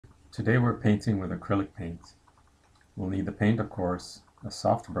Today we're painting with acrylic paint. We'll need the paint, of course, a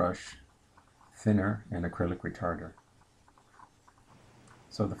soft brush, thinner, and acrylic retarder.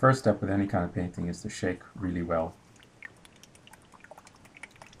 So the first step with any kind of painting is to shake really well.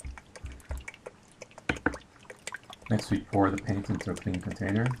 Next we pour the paint into a clean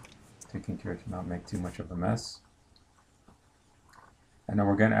container, taking care to not make too much of a mess. And then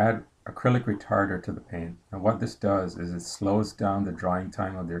we're going to add acrylic retarder to the paint. And what this does is it slows down the drying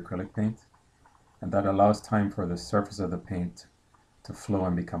time of the acrylic paint, and that allows time for the surface of the paint to flow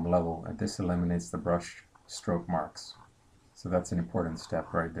and become level, and this eliminates the brush stroke marks. So that's an important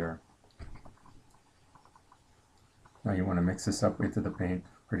step right there. Now you want to mix this up into the paint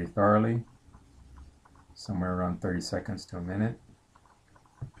pretty thoroughly, somewhere around 30 seconds to a minute.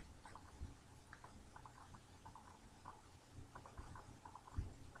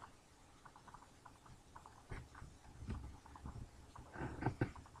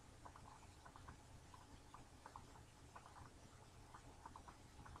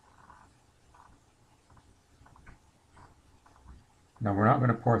 Now we're not going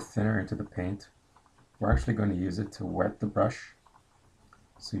to pour thinner into the paint. We're actually going to use it to wet the brush.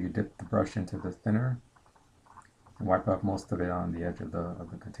 So you dip the brush into the thinner and wipe off most of it on the edge of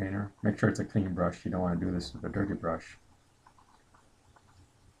the container. Make sure it's a clean brush. You don't want to do this with a dirty brush.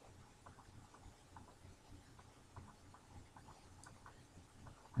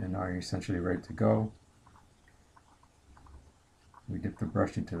 And now you're essentially ready to go. We dip the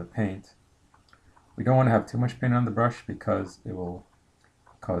brush into the paint. We don't want to have too much paint on the brush because it will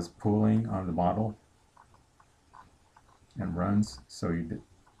cause pooling on the model and runs, so you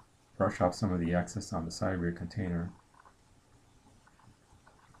brush off some of the excess on the side of your container.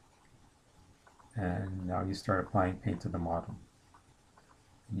 And now you start applying paint to the model.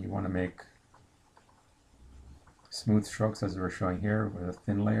 And you want to make smooth strokes as we're showing here with a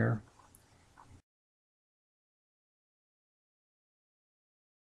thin layer.